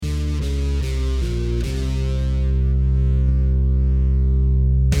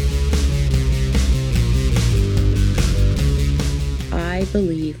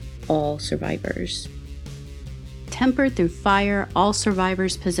all survivors. Tempered through fire, all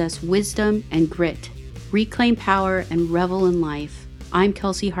survivors possess wisdom and grit. Reclaim power and revel in life. I'm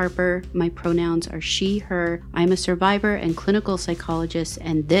Kelsey Harper. My pronouns are she, her. I'm a survivor and clinical psychologist,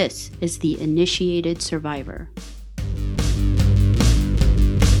 and this is The Initiated Survivor.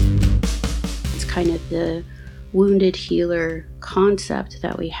 It's kind of the wounded healer concept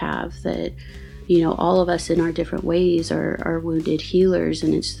that we have that, all of us in our different ways are wounded healers,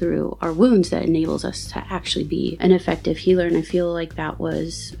 and it's through our wounds that enables us to actually be an effective healer. And I feel like that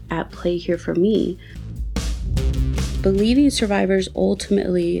was at play here for me. Believing survivors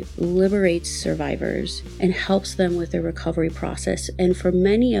ultimately liberates survivors and helps them with their recovery process. And for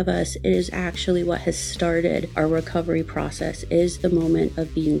many of us, it is actually what has started our recovery process, is the moment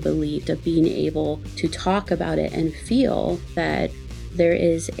of being believed, of being able to talk about it and feel that there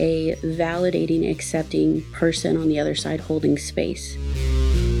is a validating, accepting person on the other side holding space.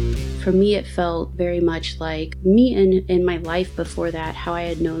 For me, it felt very much like me in my life before that, how I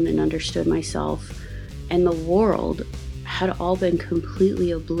had known and understood myself and the world had all been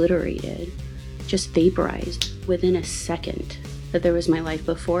completely obliterated, just vaporized within a second. That there was my life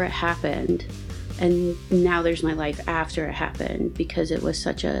before it happened, and now there's my life after it happened, because it was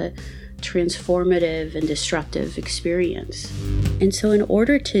such a transformative and destructive experience. And so in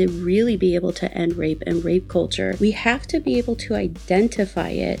order to really be able to end rape and rape culture, we have to be able to identify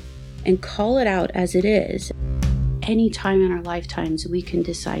it and call it out as it is. Anytime in our lifetimes, we can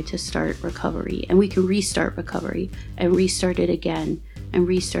decide to start recovery, and we can restart recovery and restart it again and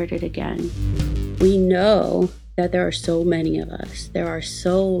restart it again. We know that there are so many of us. There are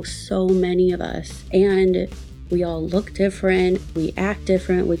so many of us, and we all look different, we act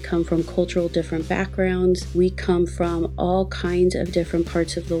different, we come from cultural different backgrounds, we come from all kinds of different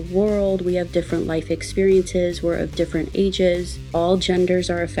parts of the world, we have different life experiences, we're of different ages. All genders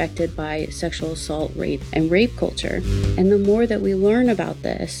are affected by sexual assault, rape, and rape culture. And the more that we learn about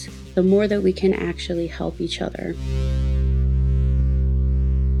this, the more that we can actually help each other.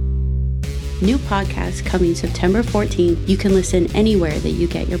 New podcast coming September 14th. You can listen anywhere that you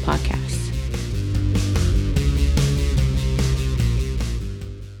get your podcast.